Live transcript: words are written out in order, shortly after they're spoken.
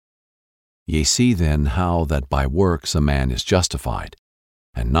Ye see then how that by works a man is justified,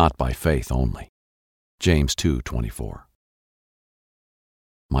 and not by faith only. James 2:24.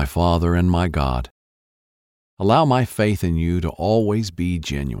 My Father and my God, allow my faith in you to always be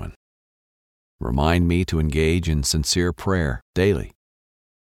genuine. Remind me to engage in sincere prayer daily,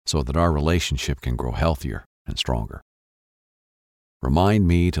 so that our relationship can grow healthier and stronger. Remind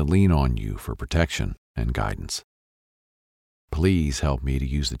me to lean on you for protection and guidance. Please help me to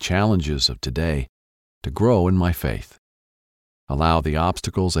use the challenges of today to grow in my faith. Allow the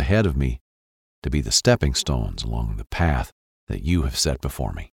obstacles ahead of me to be the stepping stones along the path that you have set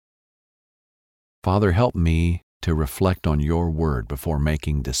before me. Father, help me to reflect on your word before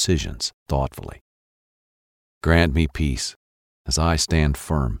making decisions thoughtfully. Grant me peace as I stand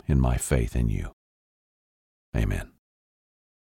firm in my faith in you. Amen.